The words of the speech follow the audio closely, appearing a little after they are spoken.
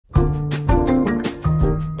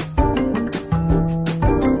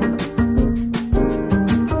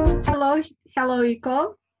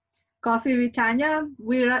Iko, Coffee with Tanya.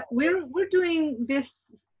 We're doing this,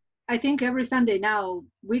 I think, every Sunday now,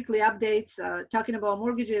 weekly updates, talking about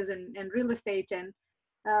mortgages and real estate. And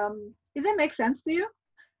does that make sense to you?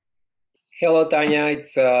 Hello, Tanya.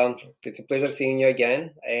 It's a pleasure seeing you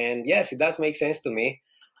again. And yes, it does make sense to me.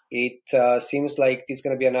 It seems like this is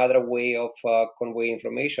going to be another way of conveying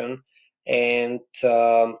information. And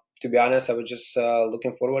to be honest, I was just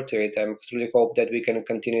looking forward to it. I truly hope that we can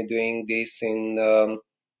continue doing this in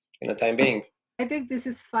the time being. I think this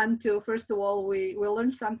is fun too. First of all, we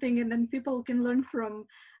learn something, and then people can learn from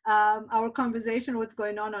our conversation what's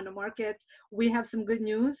going on the market. We have some good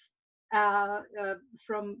news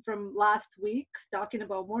from last week talking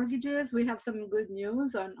about mortgages. We have some good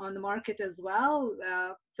news on the market as well.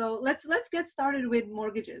 So let's get started with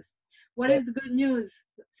mortgages. What is the good news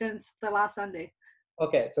since the last Sunday?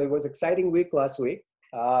 Okay, so it was exciting week last week.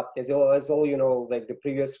 As all you know, like the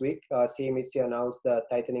previous week, CMHC announced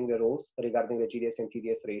tightening the rules regarding the GDS and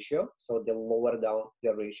TDS ratio. So they lowered down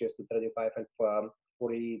their ratios to 35 and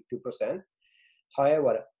 42%.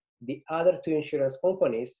 However, the other two insurance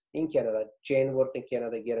companies in Canada, Genworth and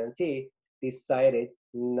Canada Guarantee, decided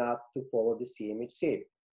not to follow the CMHC.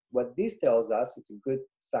 What this tells us, it's a good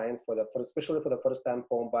sign especially for the first-time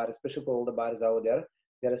home buyers, especially for all the buyers out there.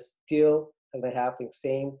 They're still going to have the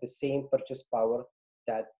same purchase power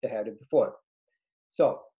that they had before.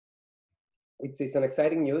 So it's an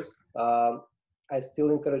exciting news. I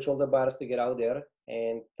still encourage all the buyers to get out there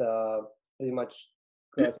and pretty much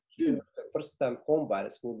first-time home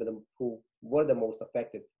buyers who were the most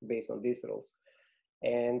affected based on these rules.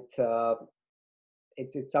 And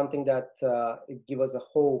it's something that it gives us a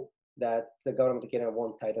hope that the government of Canada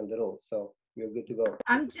won't tighten the rules. So you're good to go.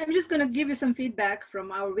 I'm just going to give you some feedback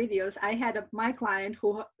from our videos. I had my client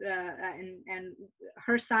who, and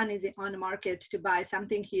her son is on the market to buy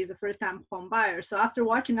something. He is a first-time home buyer. So after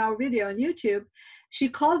watching our video on YouTube, she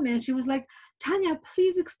called me and she was like, Tanya,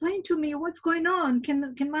 please explain to me what's going on.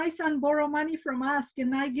 Can my son borrow money from us?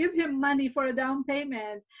 Can I give him money for a down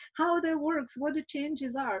payment? How that works, what the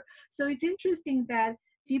changes are. So it's interesting that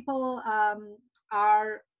people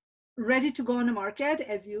are ready to go on the market,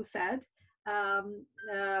 as you said.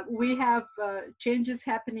 We have changes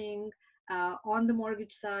happening on the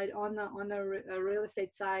mortgage side, on the real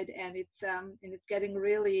estate side, and it's getting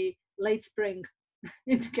really late spring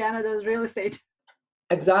into Canada's real estate.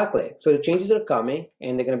 Exactly. So the changes are coming,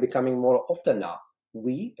 and they're going to be coming more often now.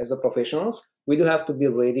 We, as a professionals, we do have to be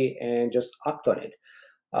ready and just act on it.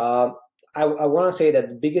 I want to say that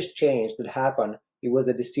the biggest change that happened, it was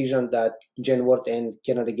the decision that Genworth and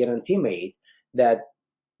Canada Guarantee made, that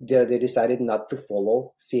they decided not to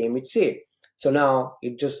follow CMHC. So now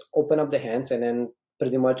it just opened up the hands and then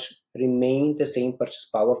pretty much remain the same purchase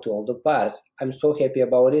power to all the buyers. I'm so happy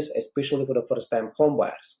about this, especially for the first-time home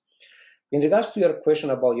buyers. In regards to your question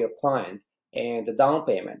about your client and the down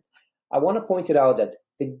payment, I want to point it out that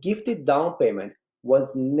the gifted down payment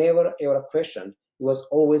was never ever a question. It was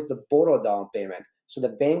always the borrowed down payment. So the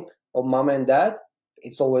bank of mom and dad,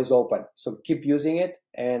 it's always open. So keep using it,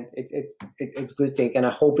 and it's a good thing, and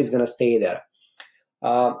I hope it's going to stay there.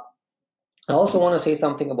 I also want to say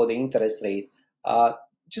something about the interest rate.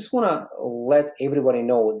 Just want to let everybody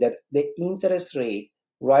know that the interest rate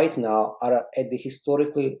right now are at the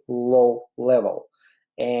historically low level.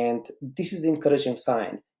 And this is the encouraging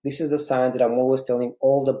sign. This is the sign that I'm always telling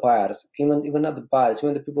all the buyers, even not the buyers,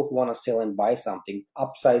 even the people who want to sell and buy something,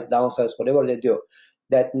 upsize, downsize, whatever they do,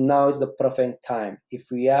 that now is the perfect time.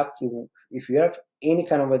 If you have any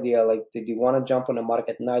kind of idea, like that you want to jump on the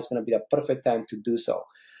market, now is going to be the perfect time to do so.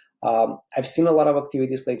 I've seen a lot of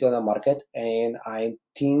activities lately on the market, and I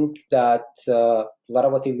think that a lot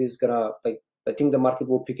of activities is gonna, I think the market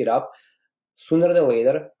will pick it up sooner than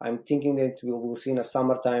later. I'm thinking that we'll see in the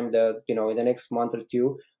summertime that, in the next month or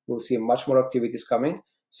two, we'll see much more activities coming.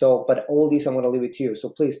 So, but all these I'm going to leave it to you. So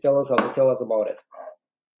please tell us about it.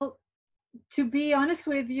 Well, to be honest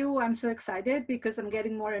with you, I'm so excited because I'm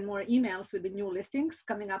getting more and more emails with the new listings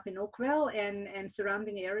coming up in Oakville and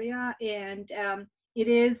surrounding area. And it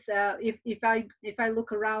is, if I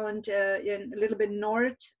look around in a little bit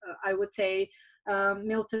north, I would say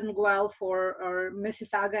Milton, Guelph, or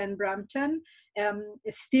Mississauga and Brampton.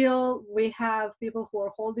 Still, we have people who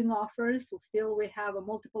are holding offers. So still, we have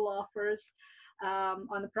multiple offers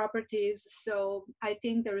on the properties. So I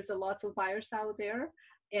think there is a lot of buyers out there.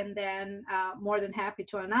 And then more than happy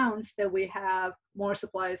to announce that we have more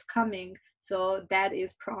supplies coming. So that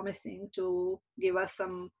is promising to give us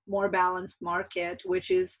some more balanced market, which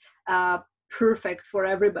is perfect for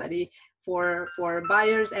everybody, for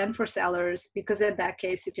buyers and for sellers, because in that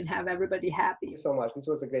case you can have everybody happy. Thank you so much. This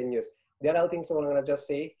was a great news. There are other things I'm gonna just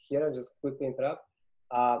say here and just quickly interrupt.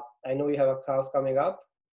 I know you have a house coming up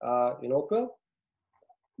in Oakville.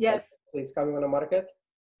 Yes. It's coming on the market.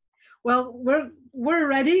 Well, we're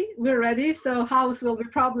ready. We're ready. So house will be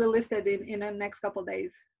probably listed in the next couple of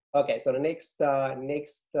days. Okay, so the next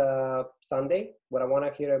Sunday, what I want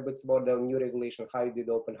to hear a bit about the new regulation, how you did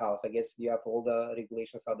the open house. I guess you have all the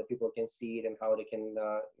regulations, how the people can see it and how they can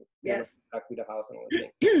interact with the house and all those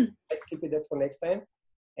things. Let's keep it that for next time.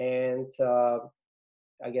 And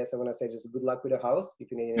I guess I want to say just good luck with the house.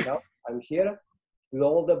 If you need any help, I'm here. With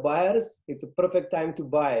all the buyers, it's a perfect time to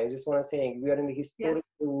buy. I just want to say we are in a historically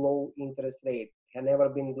low interest rate. Have never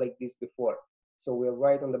been like this before. So we're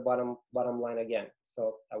right on the bottom line again.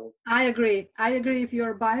 So I agree. If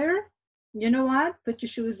you're a buyer, you know what? Put your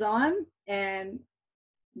shoes on and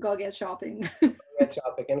go get shopping. Get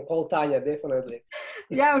shopping and call Tanya, definitely.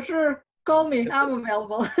 Yeah, sure. Call me. I'm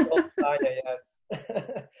available. Call Tanya, yes.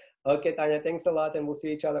 Okay, Tanya, thanks a lot, and we'll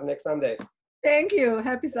see each other next Sunday. Thank you.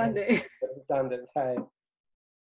 Happy Sunday. Happy Sunday. Bye.